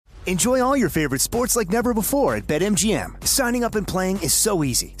Enjoy all your favorite sports like never before at BetMGM. Signing up and playing is so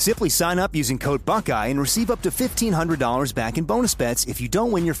easy. Simply sign up using code Buckeye and receive up to $1,500 back in bonus bets if you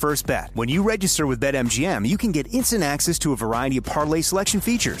don't win your first bet. When you register with BetMGM, you can get instant access to a variety of parlay selection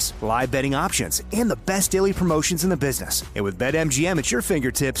features, live betting options, and the best daily promotions in the business. And with BetMGM at your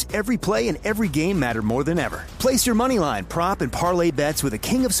fingertips, every play and every game matter more than ever. Place your moneyline, prop, and parlay bets with the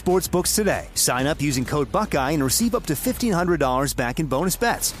king of sportsbooks today. Sign up using code Buckeye and receive up to $1,500 back in bonus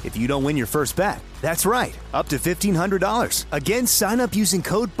bets if you don't win your first bet. That's right, up to $1,500. Again, sign up using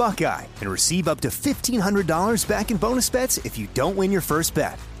code Buckeye and receive up to $1,500 back in bonus bets if you don't win your first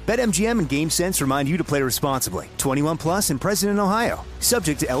bet. BetMGM and GameSense remind you to play responsibly. 21 plus and present in Ohio.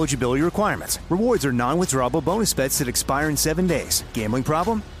 Subject to eligibility requirements. Rewards are non-withdrawable bonus bets that expire in 7 days. Gambling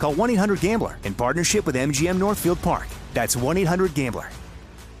problem? Call 1-800-GAMBLER in partnership with MGM Northfield Park. That's 1-800-GAMBLER.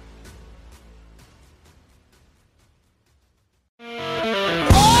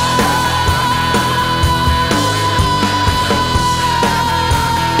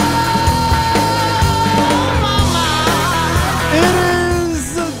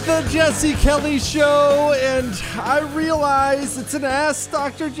 Jesse Kelly Show, and I realize it's an Ask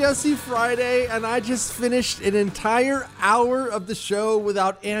Dr. Jesse Friday, and I just finished an entire hour of the show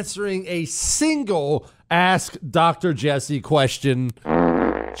without answering a single Ask Dr. Jesse question.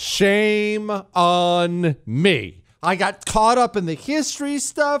 Shame on me. I got caught up in the history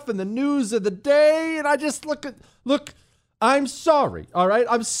stuff and the news of the day, and I just look, I'm sorry, all right?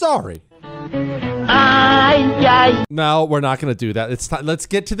 I'm sorry. No, we're not going to do that. It's time. Let's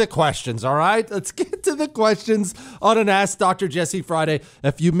get to the questions, all right? Let's get to the questions on an Ask Dr. Jesse Friday.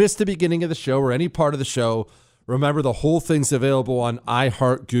 If you missed the beginning of the show or any part of the show, remember the whole thing's available on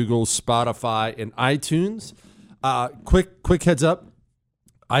iHeart, Google, Spotify, and iTunes. Quick heads up.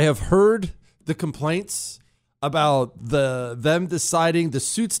 I have heard the complaints about the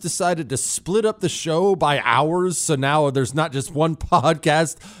Suits decided to split up the show by hours. So now there's not just one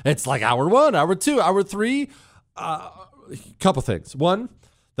podcast. It's like hour 1, hour 2, hour 3. Couple things. One,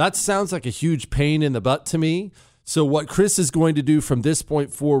 that sounds like a huge pain in the butt to me. So what Chris is going to do from this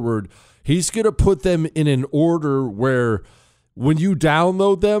point forward, he's going to put them in an order where when you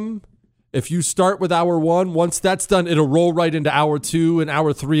download them, if you start with hour 1, once that's done, it'll roll right into hour 2 and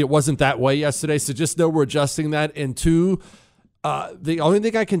hour 3. It wasn't that way yesterday, so just know we're adjusting that. And 2, the only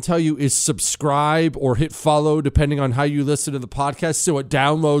thing I can tell you is subscribe or hit follow depending on how you listen to the podcast so it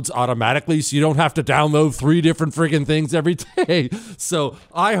downloads automatically so you don't have to download 3 different friggin' things every day. So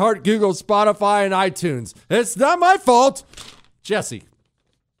iHeart, Google, Spotify, and iTunes. It's not my fault. Jesse,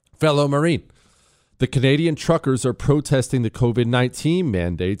 fellow Marine. The Canadian truckers are protesting the COVID-19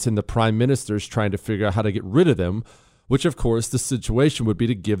 mandates, and the Prime Minister is trying to figure out how to get rid of them, which, of course, the situation would be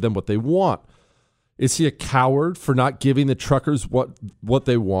to give them what they want. Is he a coward for not giving the truckers what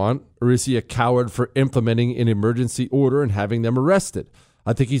they want, or is he a coward for implementing an emergency order and having them arrested?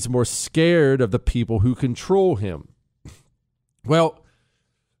 I think he's more scared of the people who control him. Well,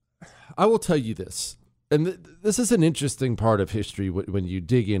 I will tell you this, and this is an interesting part of history when you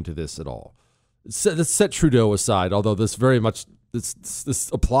dig into this at all. Set Trudeau aside, although this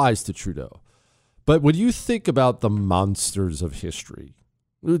applies to Trudeau. But when you think about the monsters of history,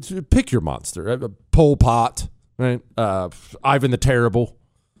 pick your monster. Pol Pot, right? Ivan the Terrible,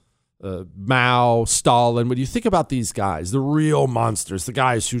 Mao, Stalin. When you think about these guys, the real monsters, the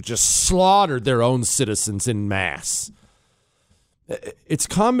guys who just slaughtered their own citizens in mass, it's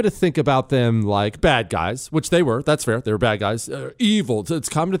common to think about them like bad guys, which they were. That's fair. They were bad guys. Evil. So it's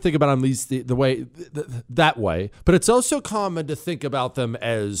common to think about them at least that way. But it's also common to think about them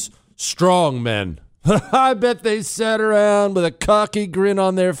as strong men. I bet they sat around with a cocky grin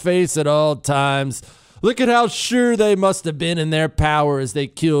on their face at all times. Look at how sure they must have been in their power as they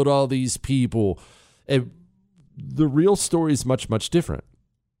killed all these people. And the real story is much, much different.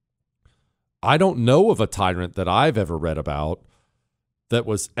 I don't know of a tyrant that I've ever read about that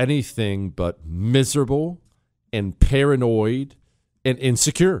was anything but miserable and paranoid and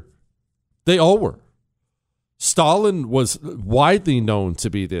insecure. They all were. Stalin was widely known to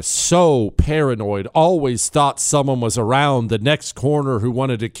be this, so paranoid, always thought someone was around the next corner who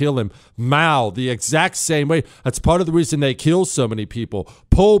wanted to kill him. Mao, the exact same way. That's part of the reason they kill so many people.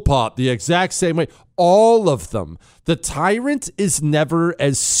 Pol Pot, the exact same way. All of them. The tyrant is never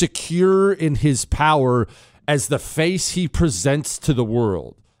as secure in his power as the face he presents to the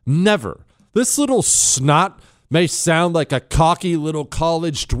world. Never. This little snot may sound like a cocky little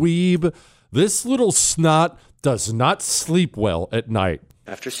college dweeb. This little snot does not sleep well at night.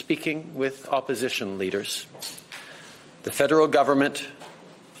 After speaking with opposition leaders, the federal government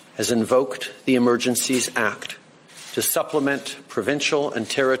has invoked the Emergencies Act to supplement provincial and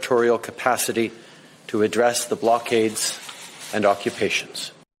territorial capacity to address the blockades and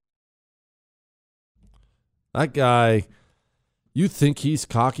occupations. That guy, you think he's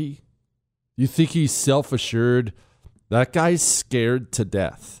cocky? You think he's self-assured? That guy's scared to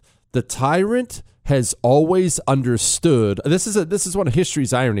death. The tyrant has always understood. This is one of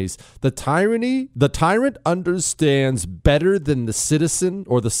history's ironies. The tyrant understands better than the citizen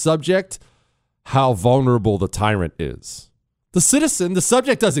or the subject how vulnerable the tyrant is. The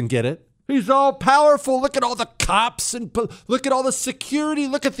subject doesn't get it. He's all powerful. Look at all the cops and look at all the security.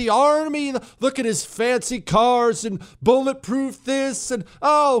 Look at the army. Look at his fancy cars and bulletproof this. And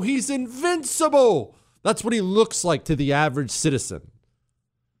oh, he's invincible. That's what he looks like to the average citizen.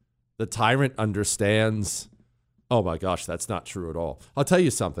 The tyrant understands. Oh my gosh, that's not true at all. I'll tell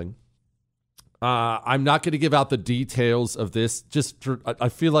you something. I'm not going to give out the details of this. I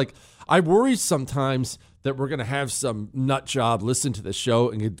feel like I worry sometimes that we're going to have some nut job listen to the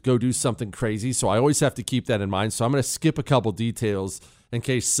show and go do something crazy. So I always have to keep that in mind. So I'm going to skip a couple details in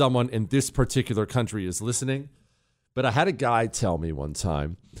case someone in this particular country is listening. But I had a guy tell me one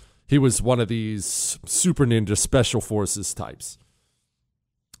time, he was one of these super ninja special forces types.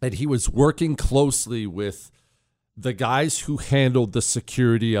 And he was working closely with the guys who handled the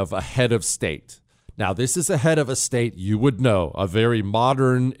security of a head of state. Now, this is a head of a state you would know, a very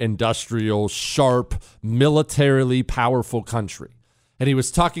modern, industrial, sharp, militarily powerful country. And he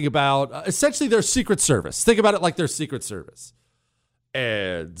was talking about essentially their Secret Service. Think about it like their Secret Service.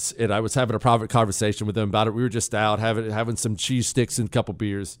 And I was having a private conversation with him about it. We were just out having some cheese sticks and a couple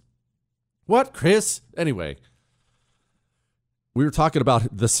beers. What, Chris? Anyway, we were talking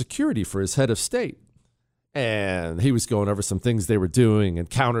about the security for his head of state. And he was going over some things they were doing and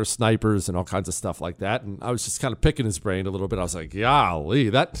counter snipers and all kinds of stuff like that. And I was just kind of picking his brain a little bit. I was like, golly,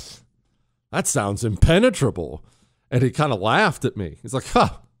 that sounds impenetrable. And he kind of laughed at me. He's like,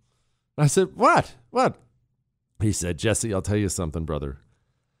 huh. I said, what? He said, Jesse, I'll tell you something, brother.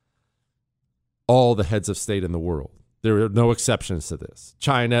 All the heads of state in the world, there are no exceptions to this.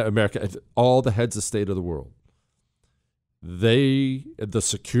 China, America, all the heads of state of the world, the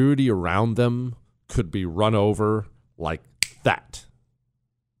security around them could be run over like that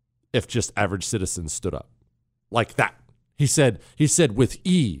if just average citizens stood up like that. He said with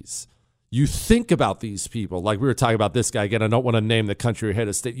ease. You think about these people, like we were talking about this guy again. I don't want to name the country or head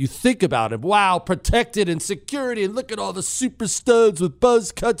of state. You think about him, wow, protected and security, and look at all the super studs with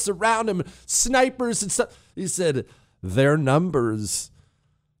buzz cuts around him, snipers and stuff. He said their numbers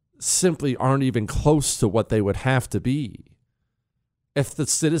simply aren't even close to what they would have to be if the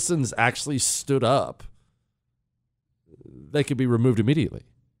citizens actually stood up. They could be removed immediately.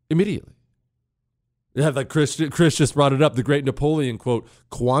 Yeah, like Chris just brought it up, the great Napoleon quote,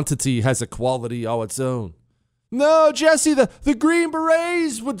 quantity has a quality all its own. No, Jesse, the Green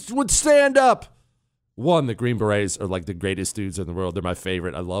Berets would stand up. One, the Green Berets are like the greatest dudes in the world. They're my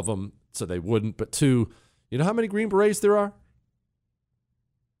favorite. I love them, so they wouldn't. But two, you know how many Green Berets there are?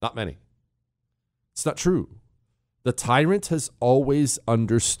 Not many. It's not true. The tyrant has always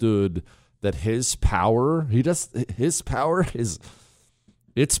understood that his power is,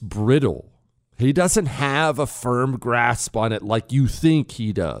 it's brittle. He doesn't have a firm grasp on it like you think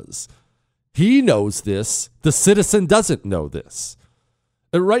he does. He knows this. The citizen doesn't know this.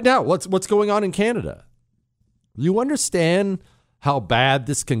 And right now, what's going on in Canada? You understand how bad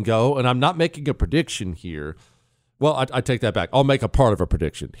this can go? And I'm not making a prediction here. Well, I take that back. I'll make a part of a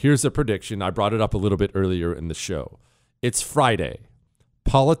prediction. Here's a prediction. I brought it up a little bit earlier in the show. It's Friday.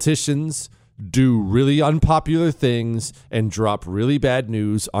 Politicians do really unpopular things and drop really bad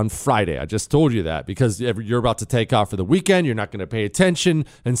news on Friday. I just told you that because you're about to take off for the weekend. You're not going to pay attention.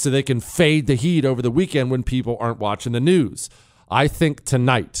 And so they can fade the heat over the weekend when people aren't watching the news. I think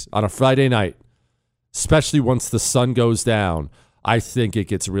tonight, on a Friday night, especially once the sun goes down, I think it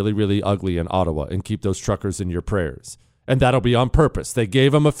gets really, really ugly in Ottawa, and keep those truckers in your prayers. And that'll be on purpose. They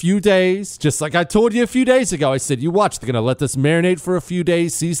gave them a few days, just like I told you a few days ago. I said, you watch, they're going to let this marinate for a few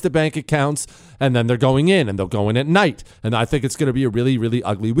days, seize the bank accounts, and then they're going in, and they'll go in at night. And I think it's going to be a really, really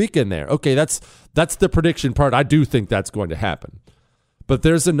ugly weekend there. Okay, that's the prediction part. I do think that's going to happen. But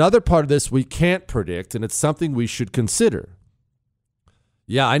there's another part of this we can't predict, and it's something we should consider.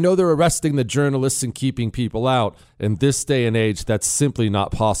 Yeah, I know they're arresting the journalists and keeping people out. In this day and age, that's simply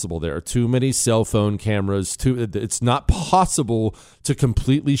not possible. There are too many cell phone cameras. It's not possible to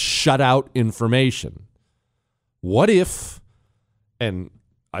completely shut out information. What if, and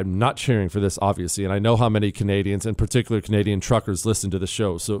I'm not cheering for this, obviously, and I know how many Canadians, in particular Canadian truckers, listen to the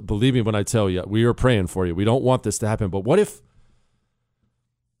show. So believe me when I tell you, we are praying for you. We don't want this to happen. But what if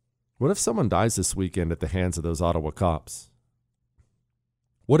What if someone dies this weekend at the hands of those Ottawa cops?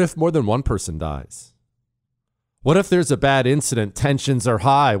 What if more than one person dies? What if there's a bad incident, tensions are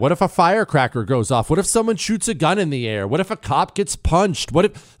high? What if a firecracker goes off? What if someone shoots a gun in the air? What if a cop gets punched?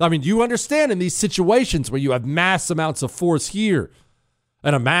 You understand in these situations where you have mass amounts of force here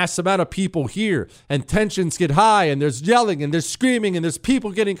and a mass amount of people here and tensions get high and there's yelling and there's screaming and there's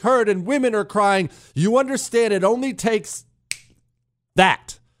people getting hurt and women are crying. You understand it only takes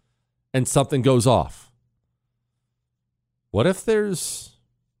that and something goes off. What if there's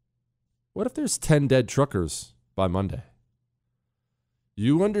 10 dead truckers by Monday?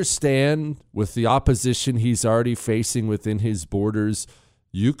 You understand, with the opposition he's already facing within his borders,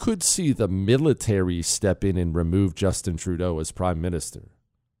 you could see the military step in and remove Justin Trudeau as prime minister.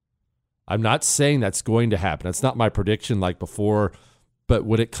 I'm not saying that's going to happen. That's not my prediction like before. But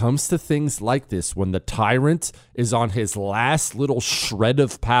when it comes to things like this, when the tyrant is on his last little shred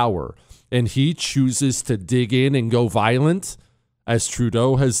of power and he chooses to dig in and go violent, as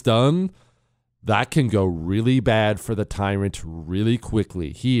Trudeau has done, that can go really bad for the tyrant really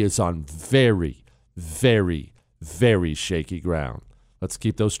quickly. He is on very, very, very shaky ground. Let's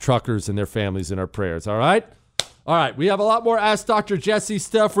keep those truckers and their families in our prayers, all right? All right, we have a lot more Ask Dr. Jesse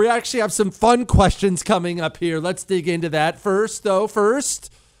stuff. We actually have some fun questions coming up here. Let's dig into that. First,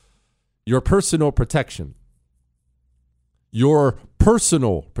 your personal protection. Your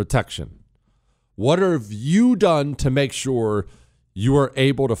personal protection. What have you done to make sure you are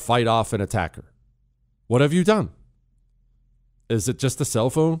able to fight off an attacker? What have you done? Is it just a cell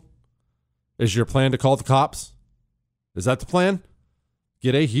phone? Is your plan to call the cops? Is that the plan?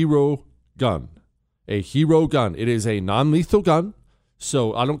 Get a hero gun. A hero gun. It is a non-lethal gun.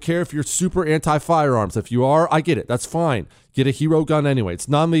 So I don't care if you're super anti-firearms. If you are, I get it. That's fine. Get a hero gun anyway. It's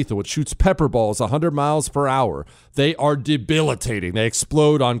non-lethal. It shoots pepper balls 100 miles per hour. They are debilitating. They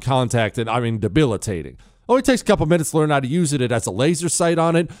explode on contact, and debilitating. Only takes a couple minutes to learn how to use it. It has a laser sight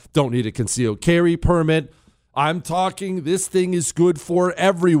on it. Don't need a concealed carry permit. I'm talking this thing is good for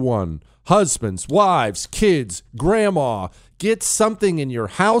everyone. Husbands, wives, kids, grandma. Get something in your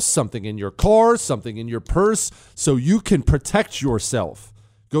house, something in your car, something in your purse so you can protect yourself.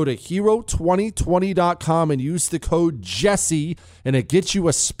 Go to hero2020.com and use the code Jesse, and it gets you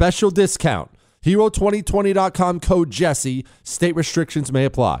a special discount. Hero2020.com, code Jesse. State restrictions may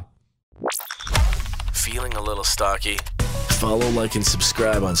apply. Feeling a little stocky? Follow, like, and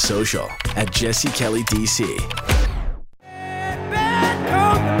subscribe on social at Jesse Kelly DC.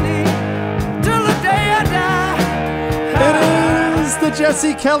 It is the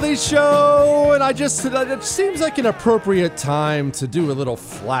Jesse Kelly Show, and it seems like an appropriate time to do a little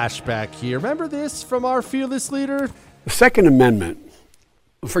flashback here. Remember this from our fearless leader? The Second Amendment,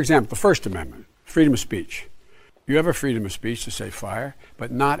 for example, the First Amendment, freedom of speech. You have a freedom of speech to say fire,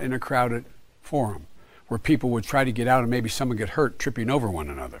 but not in a crowded forum where people would try to get out and maybe someone get hurt tripping over one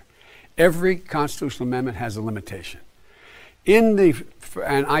another. Every constitutional amendment has a limitation. And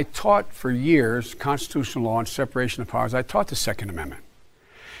I taught for years constitutional law and separation of powers. I taught the Second Amendment.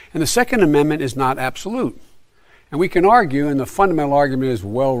 And the Second Amendment is not absolute. And we can argue, and the fundamental argument is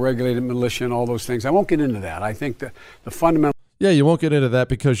well-regulated militia and all those things. I won't get into that. I think that the fundamental... Yeah, you won't get into that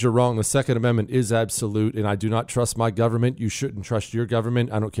because you're wrong. The Second Amendment is absolute, and I do not trust my government. You shouldn't trust your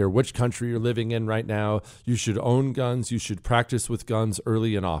government. I don't care which country you're living in right now. You should own guns. You should practice with guns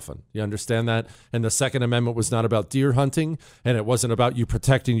early and often. You understand that? And the Second Amendment was not about deer hunting, and it wasn't about you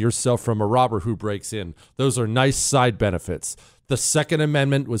protecting yourself from a robber who breaks in. Those are nice side benefits. The Second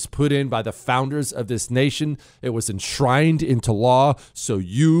Amendment was put in by the founders of this nation. It was enshrined into law so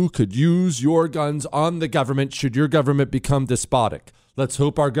you could use your guns on the government should your government become despotic. Let's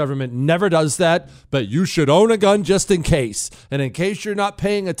hope our government never does that, but you should own a gun just in case. And in case you're not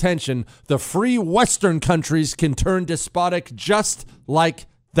paying attention, the free Western countries can turn despotic just like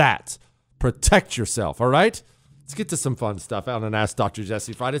that. Protect yourself, all right? Let's get to some fun stuff out on Ask Dr.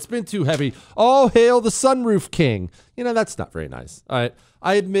 Jesse Friday. It's been too heavy. All hail the sunroof king. You know, that's not very nice. All right.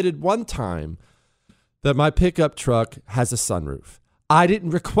 I admitted one time that my pickup truck has a sunroof. I didn't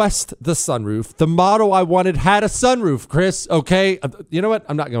request the sunroof. The model I wanted had a sunroof, Chris. Okay. You know what?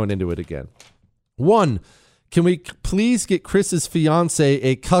 I'm not going into it again. One, can we please get Chris's fiance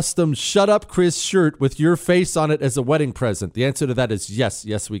a custom Shut Up Chris shirt with your face on it as a wedding present? The answer to that is yes.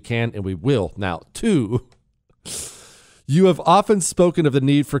 Yes, we can, and we will. Now, two, you have often spoken of the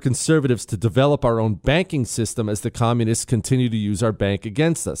need for conservatives to develop our own banking system as the communists continue to use our bank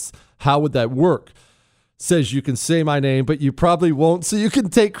against us. How would that work? Says you can say my name, but you probably won't, so you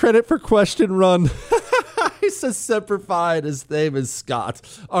can take credit for question run. He says Semper Fi, his name is Scott.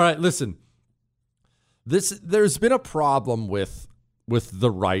 All right, listen. There's been a problem with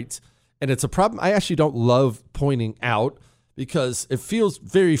the right And it's a problem I actually don't love pointing out because it feels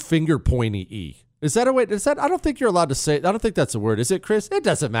very finger pointy-y. Is that a way? Is that? I don't think you're allowed to say it. I don't think that's a word. Is it, Chris? It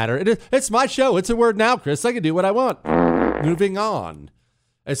doesn't matter. It's my show. It's a word now, Chris. I can do what I want. Moving on.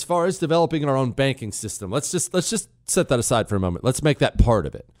 As far as developing our own banking system, let's just set that aside for a moment. Let's make that part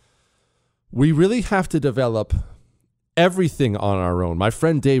of it. We really have to develop everything on our own. My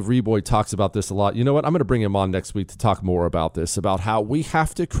friend Dave Reboy talks about this a lot. You know what? I'm going to bring him on next week to talk more about this, about how we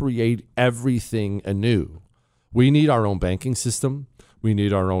have to create everything anew. We need our own banking system. We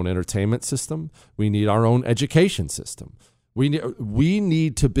need our own entertainment system. We need our own education system. We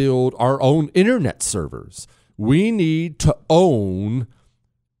need to build our own internet servers. We need to own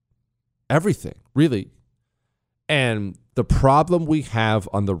everything, really. And the problem we have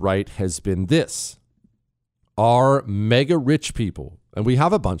on the right has been this. Our mega rich people, and we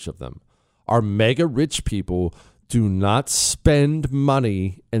have a bunch of them, our mega rich people do not spend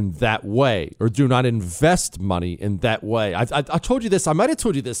money in that way or do not invest money in that way. I told you this. I might have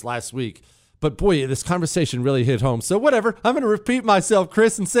told you this last week, but boy, this conversation really hit home. So whatever, I'm going to repeat myself,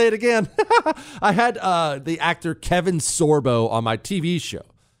 Chris, and say it again. I had the actor Kevin Sorbo on my TV show.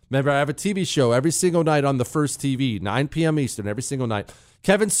 Remember, I have a TV show every single night on the First TV, 9 p.m. Eastern, every single night.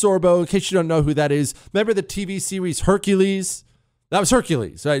 Kevin Sorbo, in case you don't know who that is, remember the TV series Hercules? That was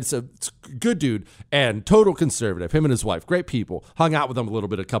Hercules, right? It's a good dude and total conservative. Him and his wife, great people. Hung out with him a little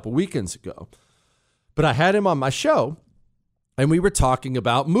bit a couple weekends ago. But I had him on my show, and we were talking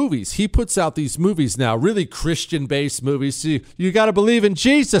about movies. He puts out these movies now, really Christian-based movies. So you got to believe in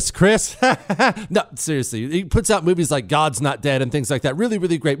Jesus, Chris. No, seriously. He puts out movies like God's Not Dead and things like that. Really,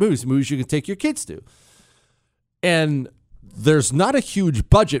 really great movies you can take your kids to. And there's not a huge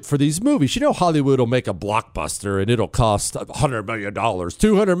budget for these movies. You know, Hollywood will make a blockbuster and it'll cost $100 million,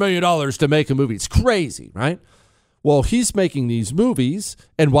 $200 million to make a movie. It's crazy, right? Well, he's making these movies,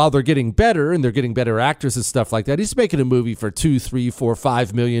 and while they're getting better and they're getting better actors and stuff like that, he's making a movie for $2, $3, $4,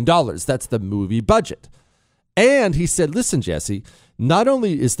 $5 million. That's the movie budget. And he said, listen, Jesse, not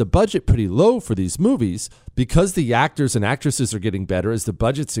only is the budget pretty low for these movies, because the actors and actresses are getting better as the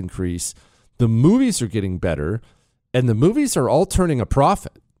budgets increase, the movies are getting better, and the movies are all turning a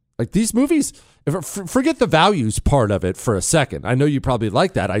profit. Like these movies, forget the values part of it for a second. I know you probably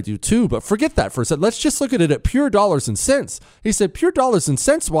like that. I do too, but forget that for a second. Let's just look at it at pure dollars and cents. He said, pure dollars and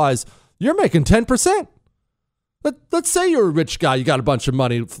cents wise, you're making 10%. Let's say you're a rich guy. You got a bunch of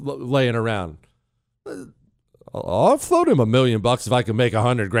money laying around. I'll float him $1 million if I can make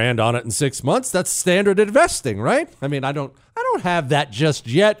 $100,000 on it in 6 months. That's standard investing, right? I mean, I don't have that just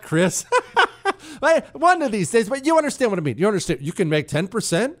yet, Chris. One of these days, but you understand what I mean. You understand you can make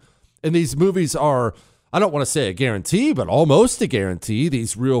 10%, and these movies are, I don't want to say a guarantee, but almost a guarantee.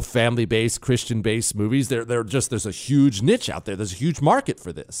 These real family-based, Christian-based movies, they're just, there's a huge niche out there. There's a huge market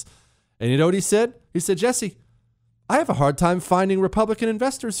for this. And you know what he said? He said, Jesse, I have a hard time finding Republican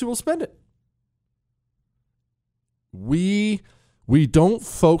investors who will spend it. We don't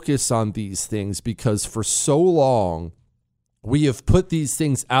focus on these things because for so long, we have put these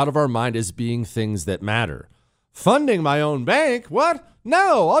things out of our mind as being things that matter. Funding my own bank? What?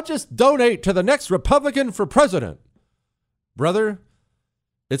 No, I'll just donate to the next Republican for president. Brother,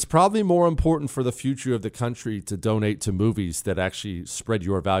 it's probably more important for the future of the country to donate to movies that actually spread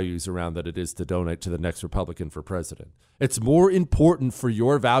your values around than it is to donate to the next Republican for president. It's more important for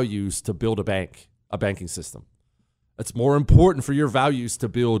your values to build a banking system. It's more important for your values to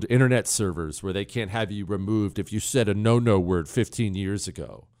build internet servers where they can't have you removed if you said a no-no word 15 years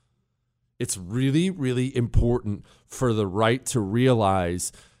ago. It's really, really important for the right to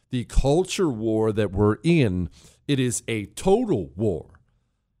realize the culture war that we're in. It is a total war.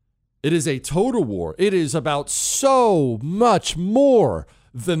 It is a total war. It is about so much more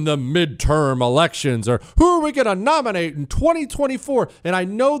than the midterm elections or who are we going to nominate in 2024. And I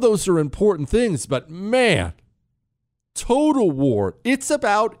know those are important things, but man, total war. It's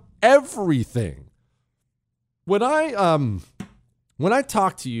about everything. When I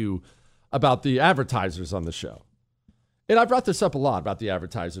talk to you about the advertisers on the show, and I brought this up a lot about the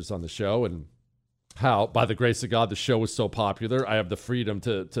advertisers on the show and how, by the grace of God, the show is so popular, I have the freedom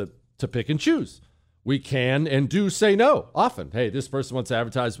to pick and choose. We can and do say no often. Hey, this person wants to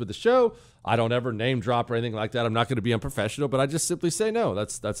advertise with the show. I don't ever name drop or anything like that. I'm not going to be unprofessional, but I just simply say no.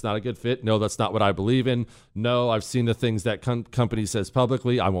 That's not a good fit. No, that's not what I believe in. No, I've seen the things that company says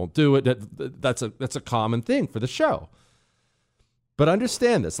publicly. I won't do it. That's a common thing for the show. But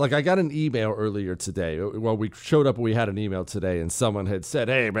understand this. Like I got an email earlier today. Well, we showed up and we had an email today, and someone had said,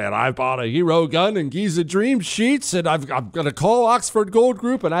 hey, man, I bought a Hero gun and Giza Dream sheets, and I'm going to call Oxford Gold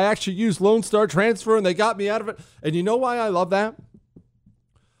Group, and I actually used Lone Star Transfer, and they got me out of it. And you know why I love that?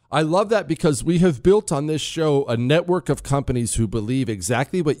 I love that because we have built on this show a network of companies who believe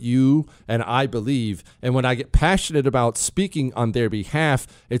exactly what you and I believe. And when I get passionate about speaking on their behalf,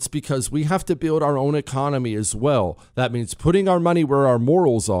 it's because we have to build our own economy as well. That means putting our money where our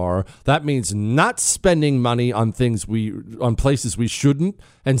morals are. That means not spending money on on places we shouldn't,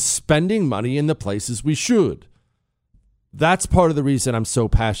 and spending money in the places we should. That's part of the reason I'm so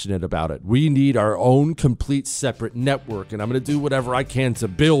passionate about it. We need our own complete separate network, and I'm going to do whatever I can to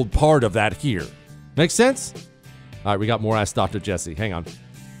build part of that here. Make sense? All right, we got more Ask Dr. Jesse. Hang on.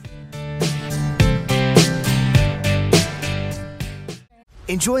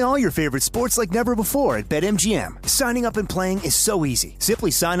 Enjoy all your favorite sports like never before at BetMGM. Signing up and playing is so easy. Simply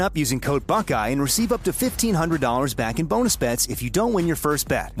sign up using code Buckeye and receive up to $1,500 back in bonus bets if you don't win your first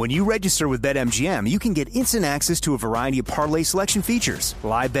bet. When you register with BetMGM, you can get instant access to a variety of parlay selection features,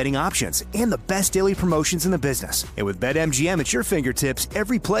 live betting options, and the best daily promotions in the business. And with BetMGM at your fingertips,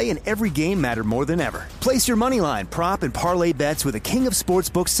 every play and every game matter more than ever. Place your moneyline, prop, and parlay bets with the king of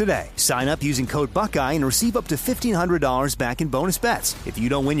sportsbooks today. Sign up using code Buckeye and receive up to $1,500 back in bonus bets if you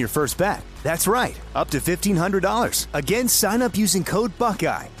don't win your first bet. That's right, up to $1,500. Again, sign up using code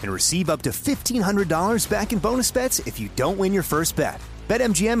Buckeye and receive up to $1,500 back in bonus bets if you don't win your first bet.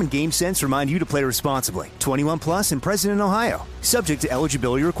 BetMGM and GameSense remind you to play responsibly. 21 plus and present in Ohio. Subject to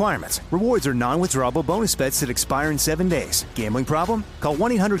eligibility requirements. Rewards are non-withdrawable bonus bets that expire in 7 days. Gambling problem? Call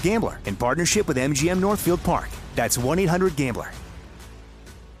 1-800-GAMBLER in partnership with MGM Northfield Park. That's 1-800-GAMBLER.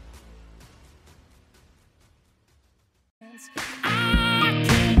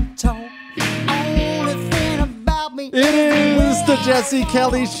 It is the Jesse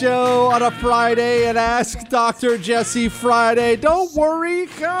Kelly Show on a Friday and Ask Dr. Jesse Friday. Don't worry,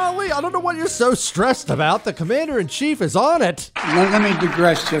 golly, I don't know what you're so stressed about. The Commander-in-Chief is on it. Let me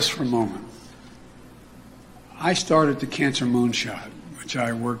digress just for a moment. I started the Cancer Moonshot, which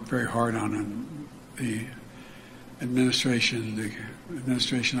I worked very hard on in the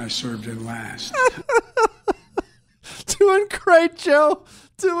administration I served in last. Doing great, Joe.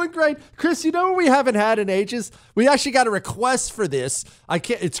 Doing great. Chris, you know what we haven't had in ages? We actually got a request for this.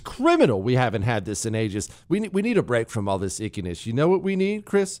 It's criminal we haven't had this in ages. We need a break from all this ickiness. You know what we need,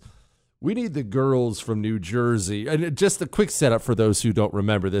 Chris? We need the girls from New Jersey. And just a quick setup for those who don't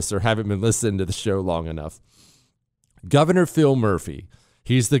remember this or haven't been listening to the show long enough. Governor Phil Murphy,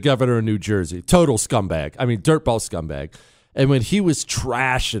 he's the governor of New Jersey. Total scumbag. I mean, dirtball scumbag. And when he was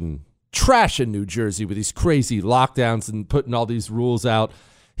trashing New Jersey with these crazy lockdowns and putting all these rules out,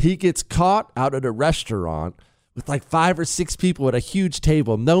 he gets caught out at a restaurant with like 5 or 6 people at a huge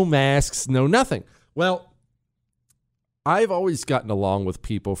table, no masks, no nothing. Well, I've always gotten along with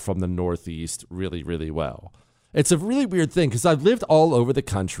people from the Northeast really, really well. It's a really weird thing because I've lived all over the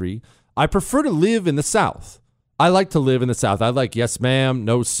country. I prefer to live in the South. I like to live in the South. I like yes, ma'am,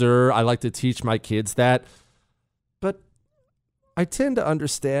 no, sir. I like to teach my kids that. But I tend to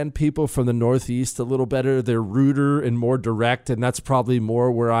understand people from the Northeast a little better. They're ruder and more direct, and that's probably more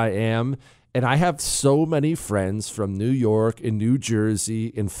where I am. And I have so many friends from New York and New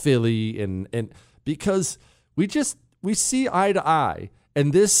Jersey and Philly, and because we see eye to eye.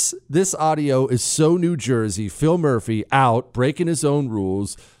 And this audio is so New Jersey. Phil Murphy out, breaking his own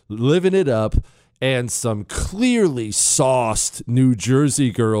rules, living it up, and some clearly sauced New Jersey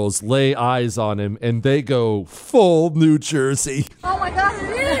girls lay eyes on him, and they go full New Jersey. Oh, my God,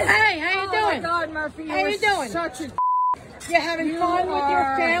 it is. Hey, how you doing? Oh, my God, Murphy, How you doing? Such a You're having fun with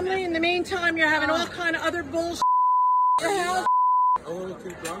your family. In the meantime, you're having all kind of other bullshit. a little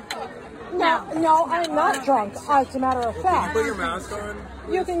too drunk? No, I'm not drunk, as a matter of fact. Put your mask on.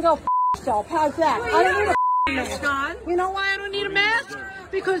 You can go yourself. How's that? I don't need a Mask on. You know why I don't need a mask?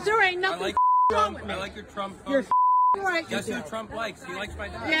 Because there ain't nothing wrong with me. I like your Trump. You're right. Guess who Trump likes? He likes my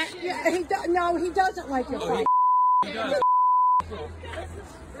dad. No, he doesn't like your fight. He does.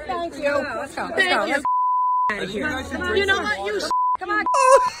 Thank you. Let's go. Thank you. You know what? You come on.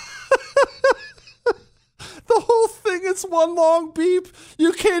 The whole thing is one long beep.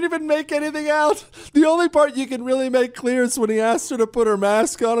 You can't even make anything out. The only part you can really make clear is when he asks her to put her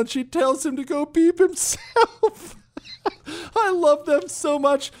mask on and she tells him to go beep himself. I love them so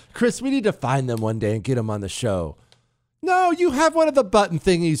much. Chris, we need to find them one day and get them on the show. No, you have one of the button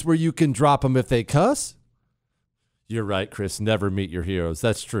thingies where you can drop them if they cuss. You're right, Chris. Never meet your heroes.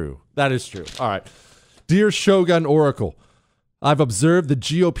 That's true. That is true. All right. Dear Shogun Oracle, I've observed the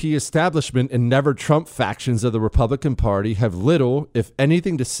GOP establishment and never Trump factions of the Republican Party have little, if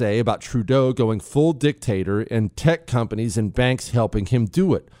anything, to say about Trudeau going full dictator and tech companies and banks helping him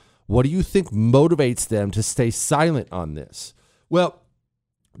do it. What do you think motivates them to stay silent on this? Well,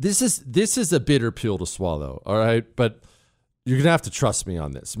 this is a bitter pill to swallow, all right? But you're going to have to trust me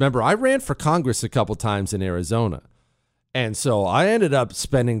on this. Remember, I ran for Congress a couple times in Arizona. And so I ended up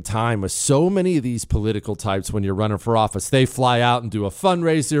spending time with so many of these political types when you're running for office. They fly out and do a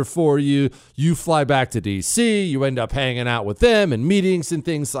fundraiser for you. You fly back to D.C. You end up hanging out with them and meetings and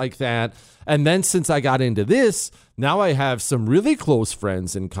things like that. And then since I got into this, now I have some really close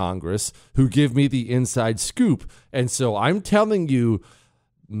friends in Congress who give me the inside scoop. And so I'm telling you,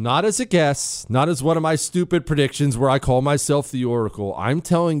 not as a guess, not as one of my stupid predictions where I call myself the Oracle. I'm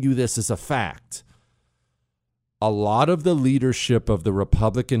telling you this as a fact. A lot of the leadership of the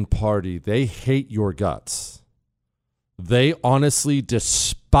Republican Party, they hate your guts. They honestly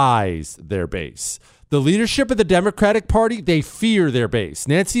despise their base. The leadership of the Democratic Party, they fear their base.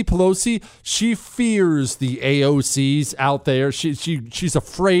 Nancy Pelosi, she fears the AOCs out there. She's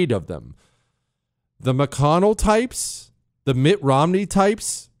afraid of them. The McConnell types, the Mitt Romney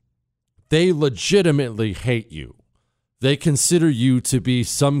types, they legitimately hate you. They consider you to be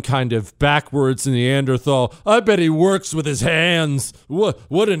some kind of backwards Neanderthal. I bet he works with his hands.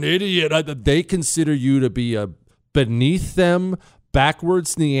 What an idiot. They consider you to be a beneath them,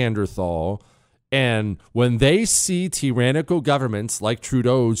 backwards Neanderthal. And when they see tyrannical governments like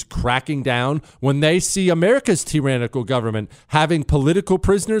Trudeau's cracking down, when they see America's tyrannical government having political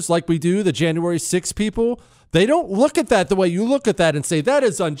prisoners like we do, the January 6 people, they don't look at that the way you look at that and say, that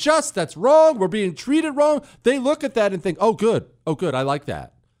is unjust, that's wrong, we're being treated wrong. They look at that and think, oh, good, I like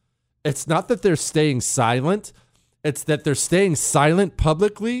that. It's not that they're staying silent. It's that they're staying silent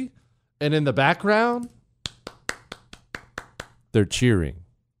publicly, and in the background, they're cheering.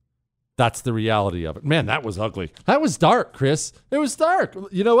 That's the reality of it. Man, that was ugly. That was dark, Chris. It was dark.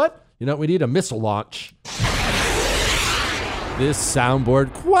 You know what? We need a missile launch. This soundboard,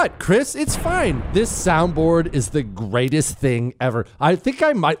 what, Chris? It's fine. This soundboard is the greatest thing ever. I think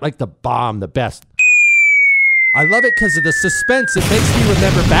I might like the bomb the best. I love it because of the suspense. It makes me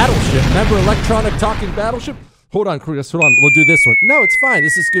remember Battleship. Remember Electronic Talking Battleship? Hold on, Chris, hold on. We'll do this one. No, it's fine.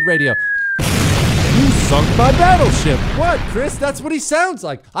 This is good radio. You sunk my battleship. What, Chris? That's what he sounds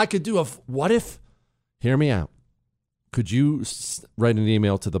like. I could do what if? Hear me out. Could you write an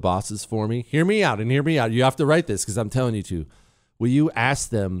email to the bosses for me? Hear me out and hear me out. You have to write this because I'm telling you to. Will you ask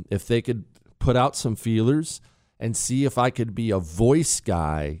them if they could put out some feelers and see if I could be a voice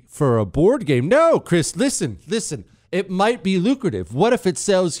guy for a board game? No, Chris, listen. It might be lucrative. What if it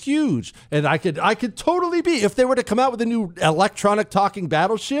sells huge? And I could totally be, if they were to come out with a new electronic talking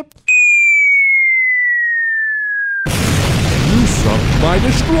battleship. You sunk my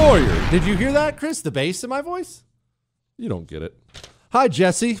destroyer. Did you hear that, Chris? The bass in my voice? You don't get it. Hi,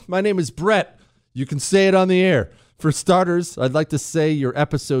 Jesse. My name is Brett. You can say it on the air. For starters, I'd like to say your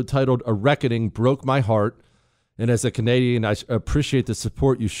episode titled A Reckoning broke my heart. And as a Canadian, I appreciate the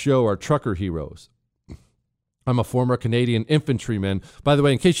support you show our trucker heroes. I'm a former Canadian infantryman. By the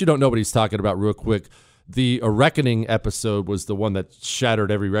way, in case you don't know what he's talking about real quick, the A Reckoning episode was the one that shattered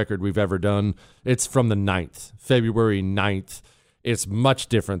every record we've ever done. It's from the 9th, February 9th. It's much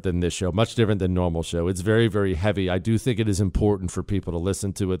different than this show, much different than normal show. It's very, very heavy. I do think it is important for people to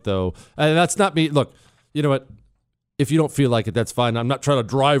listen to it, though. And that's not me. Look, you know what? If you don't feel like it, that's fine. I'm not trying to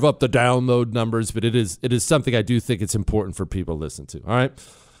drive up the download numbers, but it is something I do think it's important for people to listen to. All right.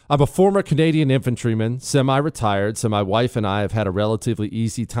 I'm a former Canadian infantryman, semi-retired, so my wife and I have had a relatively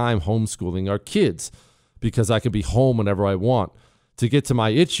easy time homeschooling our kids because I can be home whenever I want. To get to my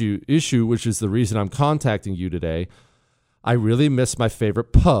issue, which is the reason I'm contacting you today, I really miss my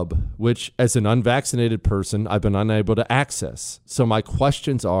favorite pub, which as an unvaccinated person, I've been unable to access. So my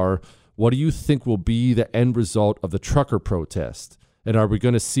questions are, what do you think will be the end result of the trucker protest? And are we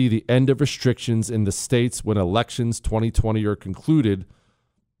going to see the end of restrictions in the states when elections 2020 are concluded?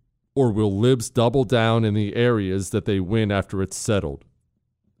 Or will libs double down in the areas that they win after it's settled?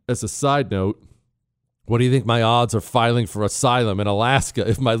 As a side note, what do you think my odds are filing for asylum in Alaska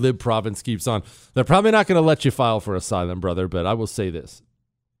if my lib province keeps on? They're probably not going to let you file for asylum, brother, but I will say this.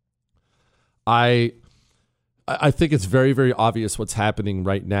 I think it's very, very obvious what's happening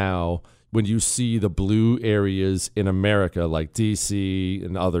right now when you see the blue areas in America, like D.C.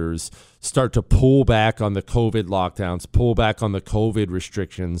 and others, start to pull back on the COVID lockdowns, pull back on the COVID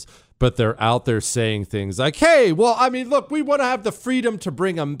restrictions, but they're out there saying things like, hey, well, I mean, look, we want to have the freedom to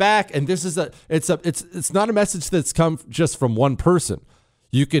bring them back. And this is it's not a message that's come just from one person.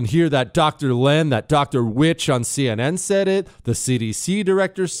 You can hear that Dr. Len, that Dr. Witch on CNN said it. The CDC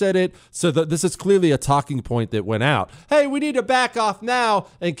director said it. So this is clearly a talking point that went out. Hey, we need to back off now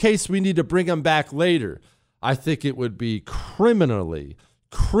in case we need to bring them back later. I think it would be criminally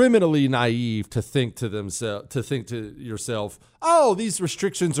naive to think to yourself, oh, these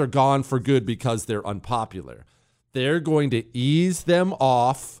restrictions are gone for good because they're unpopular. They're going to ease them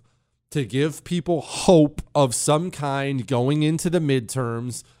off to give people hope of some kind going into the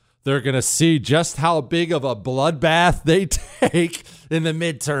midterms. They're going to see just how big of a bloodbath they take in the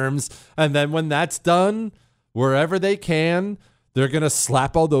midterms. And then when that's done, wherever they can, they're going to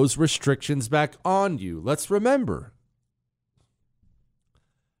slap all those restrictions back on you. Let's remember,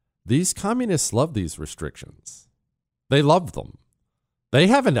 these communists love these restrictions. They love them. They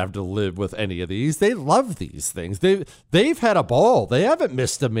haven't had to live with any of these. They love these things. They've had a ball. They haven't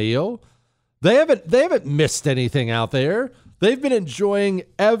missed a meal. They haven't missed anything out there. They've been enjoying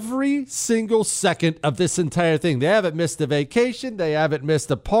every single second of this entire thing. They haven't missed a vacation. They haven't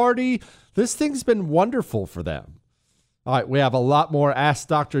missed a party. This thing's been wonderful for them. All right, we have a lot more Ask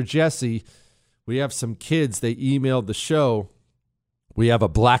Dr. Jesse. We have some kids. They emailed the show. We have a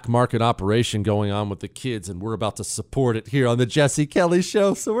black market operation going on with the kids, and we're about to support it here on the Jesse Kelly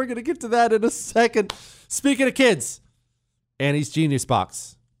Show. So we're going to get to that in a second. Speaking of kids, Annie's Genius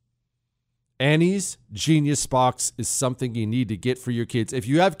Box. Annie's Genius Box is something you need to get for your kids. If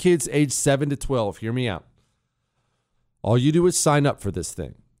you have kids age 7 to 12, hear me out. All you do is sign up for this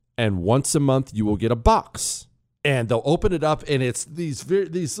thing, and once a month you will get a box. And they'll open it up, and it's these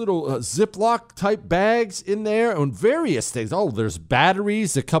little Ziploc type bags in there and various things. Oh, there's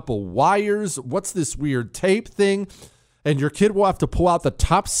batteries, a couple wires. What's this weird tape thing? And your kid will have to pull out the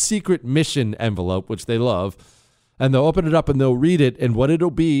top secret mission envelope, which they love, and they'll open it up and they'll read it. And what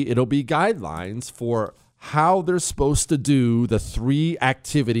it'll be guidelines for how they're supposed to do the 3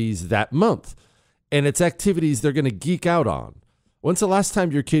 activities that month. And it's activities they're going to geek out on. When's the last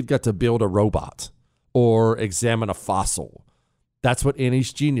time your kid got to build a robot or examine a fossil? That's what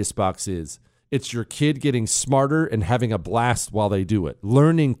Annie's Genius Box is. It's your kid getting smarter and having a blast while they do it.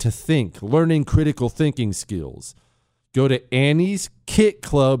 Learning to think, learning critical thinking skills. Go to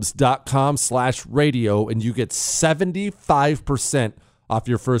AnniesKitClubs.com/radio and you get 75% off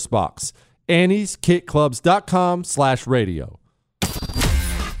your first box. AnniesKitClubs.com/radio.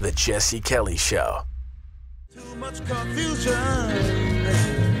 The Jesse Kelly Show. Too much confusion.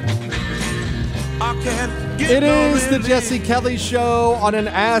 It is the Jesse Kelly Show on an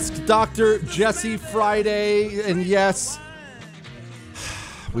Ask Dr. Jesse Friday. And yes,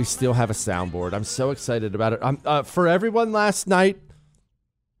 we still have a soundboard. I'm so excited about it. For everyone last night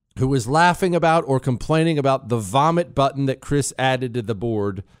who was laughing about or complaining about the vomit button that Chris added to the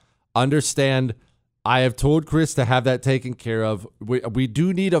board, understand I have told Chris to have that taken care of. We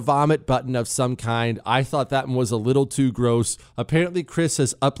do need a vomit button of some kind. I thought that one was a little too gross. Apparently, Chris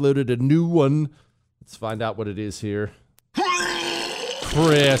has uploaded a new one. Let's find out what it is here.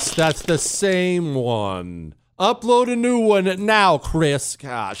 Chris, that's the same one. Upload a new one now, Chris.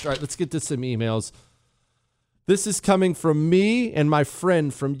 Gosh. All right, let's get to some emails. This is coming from me and my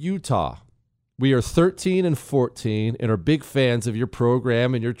friend from Utah. We are 13 and 14 and are big fans of your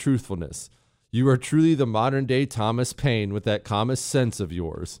program and your truthfulness. You are truly the modern-day Thomas Paine with that common sense of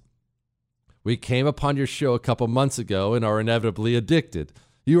yours. We came upon your show a couple months ago and are inevitably addicted.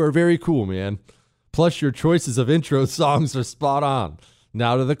 You are very cool, man. Plus, your choices of intro songs are spot on.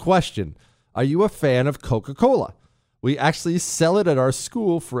 Now to the question. Are you a fan of Coca-Cola? We actually sell it at our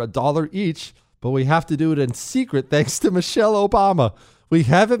school for $1 each, but we have to do it in secret thanks to Michelle Obama. We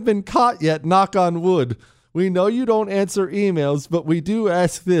haven't been caught yet, knock on wood. We know you don't answer emails, but we do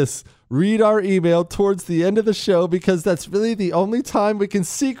ask this. Read our email towards the end of the show because that's really the only time we can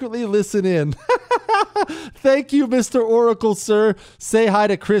secretly listen in. Thank you, Mr. Oracle, sir. Say hi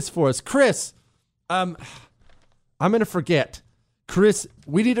to Chris for us. Chris, I'm going to forget. Chris,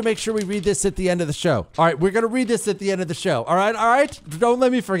 we need to make sure we read this at the end of the show. All right, we're going to read this at the end of the show. All right? Don't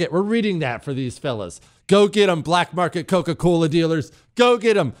let me forget. We're reading that for these fellas. Go get them, black market Coca-Cola dealers. Go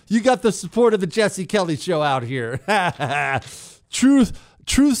get them. You got the support of the Jesse Kelly Show out here.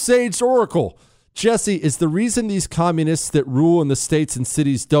 Truth Sage Oracle. Jesse, is the reason these communists that rule in the states and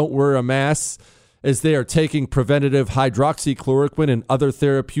cities don't wear a mask is they are taking preventative hydroxychloroquine and other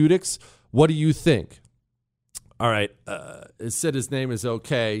therapeutics? What do you think? All right. It said his name is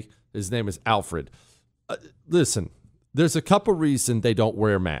okay. His name is Alfred. Listen, there's a couple reasons they don't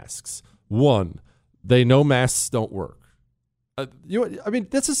wear masks. One, they know masks don't work.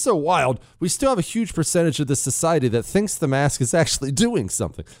 This is so wild. We still have a huge percentage of the society that thinks the mask is actually doing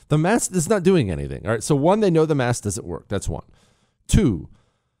something. The mask is not doing anything. All right. So one, they know the mask doesn't work. That's one. Two,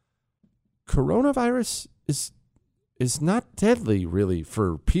 coronavirus is not deadly really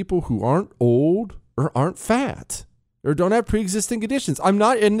for people who aren't old or aren't fat or don't have pre-existing conditions.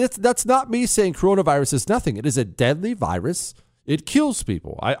 That's not me saying coronavirus is nothing. It is a deadly virus. It kills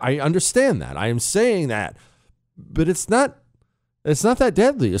people. I understand that. I am saying that, but it's not It's not that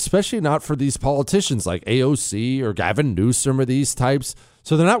deadly, especially not for these politicians like AOC or Gavin Newsom or these types.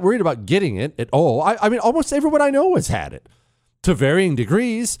 So they're not worried about getting it at all. I mean, almost everyone I know has had it to varying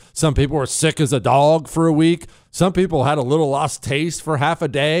degrees. Some people were sick as a dog for a week. Some people had a little lost taste for half a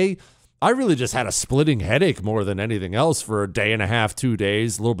day. I really just had a splitting headache more than anything else for a day and a half, 2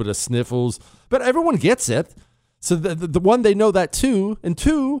 days, a little bit of sniffles. But everyone gets it. So the one, they know that too. And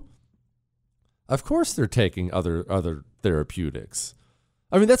two, of course they're taking other therapeutics.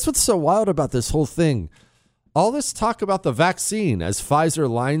 I mean, that's what's so wild about this whole thing. All this talk about the vaccine as Pfizer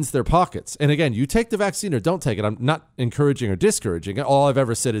lines their pockets. And again, you take the vaccine or don't take it. I'm not encouraging or discouraging it. All I've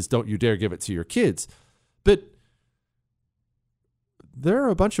ever said is don't you dare give it to your kids. But there are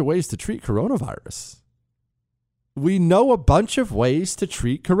a bunch of ways to treat coronavirus. We know a bunch of ways to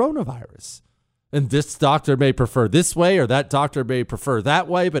treat coronavirus. And this doctor may prefer this way or that doctor may prefer that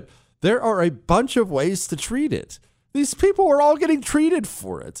way, but there are a bunch of ways to treat it. These people are all getting treated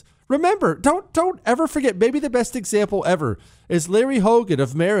for it. Remember, don't ever forget, maybe the best example ever is Larry Hogan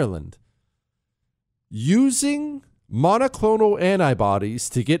of Maryland using monoclonal antibodies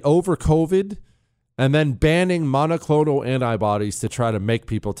to get over COVID and then banning monoclonal antibodies to try to make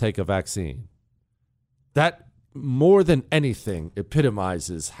people take a vaccine. That, more than anything,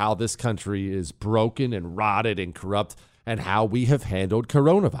 epitomizes how this country is broken and rotted and corrupt and how we have handled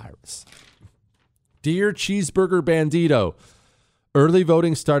coronavirus. Dear Cheeseburger Bandito, early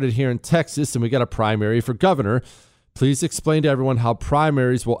voting started here in Texas and we got a primary for governor. Please explain to everyone how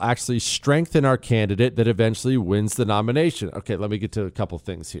primaries will actually strengthen our candidate that eventually wins the nomination. Okay, let me get to a couple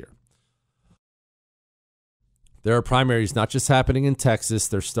things here. There are primaries not just happening in Texas,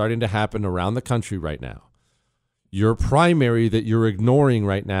 they're starting to happen around the country right now. Your primary that you're ignoring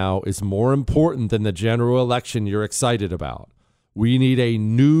right now is more important than the general election you're excited about. We need a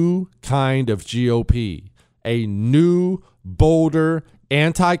new kind of GOP, a new, bolder,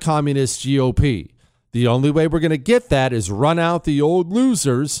 anti-communist GOP. The only way we're going to get that is run out the old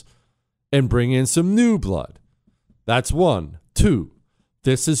losers and bring in some new blood. That's one. Two,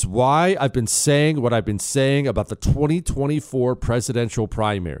 this is why I've been saying what I've been saying about the 2024 presidential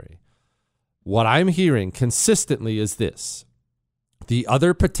primary. What I'm hearing consistently is this. The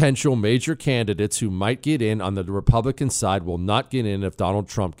other potential major candidates who might get in on the Republican side will not get in if Donald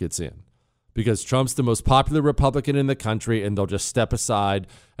Trump gets in, because Trump's the most popular Republican in the country and they'll just step aside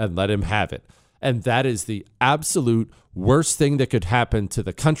and let him have it. And that is the absolute worst thing that could happen to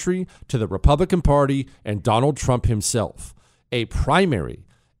the country, to the Republican Party, and Donald Trump himself. A primary,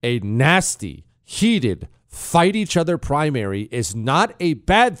 a nasty, heated, fight each other primary is not a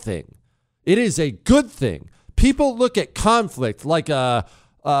bad thing. It is a good thing. People look at conflict like a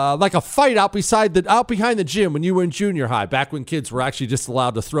fight out behind the gym when you were in junior high, back when kids were actually just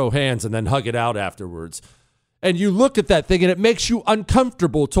allowed to throw hands and then hug it out afterwards. And you look at that thing and it makes you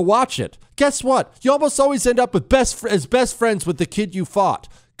uncomfortable to watch it. Guess what? You almost always end up with best friends with the kid you fought.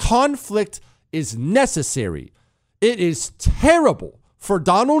 Conflict is necessary. It is terrible for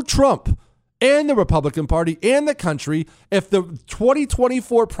Donald Trump and the Republican Party and the country if the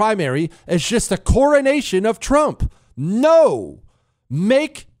 2024 primary is just a coronation of Trump. No.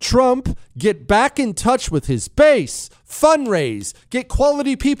 Make Trump get back in touch with his base, fundraise, get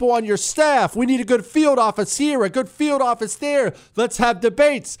quality people on your staff. We need a good field office here, a good field office there. Let's have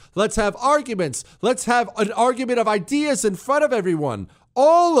debates. Let's have arguments. Let's have an argument of ideas in front of everyone.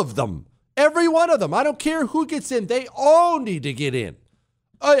 All of them. Every one of them. I don't care who gets in. They all need to get in.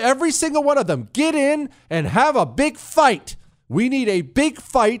 Every single one of them. Get in and have a big fight. We need a big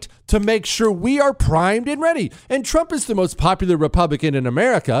fight to make sure we are primed and ready. And Trump is the most popular Republican in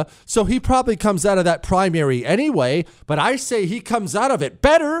America, so he probably comes out of that primary anyway. But I say he comes out of it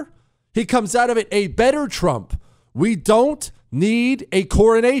better. He comes out of it a better Trump. We don't need a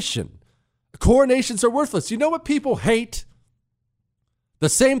coronation. Coronations are worthless. You know what people hate? The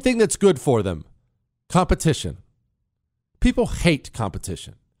same thing that's good for them. Competition. People hate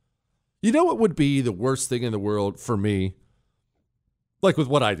competition. You know what would be the worst thing in the world for me? Like with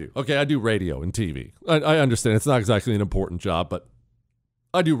what I do. Okay, I do radio and TV. I understand it's not exactly an important job, but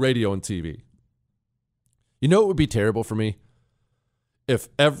I do radio and TV. You know what would be terrible for me? If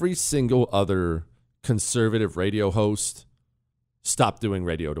every single other conservative radio host stopped doing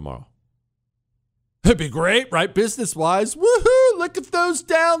radio tomorrow. It'd be great, right? Business-wise. Woohoo! Look at those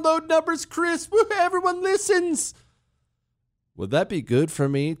download numbers, Chris. Woohoo! Everyone listens. Would that be good for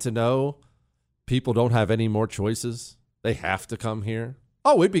me to know people don't have any more choices? They have to come here.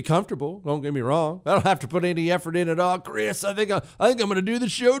 Oh, it'd be comfortable. Don't get me wrong. I don't have to put any effort in at all. Chris, I think I'm going to do the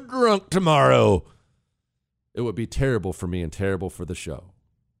show drunk tomorrow. It would be terrible for me and terrible for the show.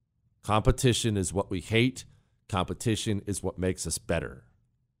 Competition is what we hate. Competition is what makes us better.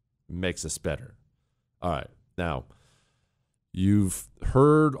 All right. Now, you've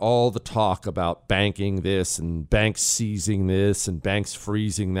heard all the talk about banking this and banks seizing this and banks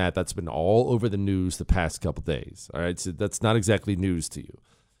freezing that. That's been all over the news the past couple days. All right. So that's not exactly news to you.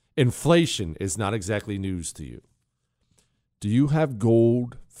 Inflation is not exactly news to you. Do you have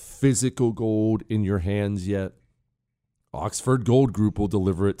gold, physical gold, in your hands yet? Oxford Gold Group will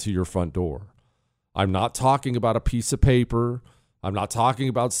deliver it to your front door. I'm not talking about a piece of paper. I'm not talking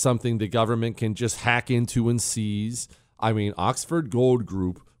about something the government can just hack into and seize. I mean, Oxford Gold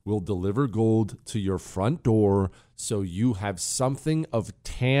Group will deliver gold to your front door so you have something of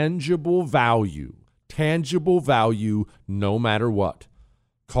tangible value no matter what.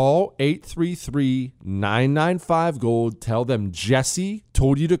 Call 833-995-GOLD. Tell them Jesse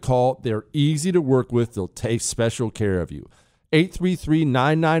told you to call. They're easy to work with. They'll take special care of you.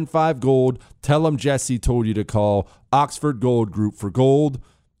 833-995-GOLD. Tell them Jesse told you to call. Oxford Gold Group, for gold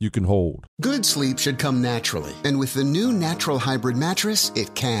you can hold. Good sleep should come naturally, and with the new Natural Hybrid mattress,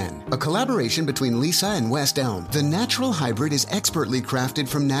 it can. A collaboration between Lisa and West Elm, the Natural Hybrid is expertly crafted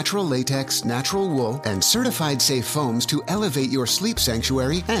from natural latex, natural wool, and certified safe foams to elevate your sleep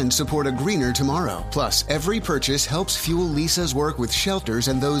sanctuary and support a greener tomorrow. Plus, every purchase helps fuel Lisa's work with shelters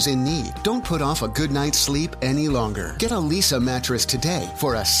and those in need. Don't put off a good night's sleep any longer. Get a Lisa mattress today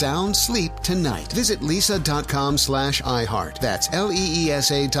for a sound sleep tonight. Visit lisa.com/iHeart. That's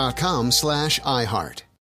LEESA.com/iHeart.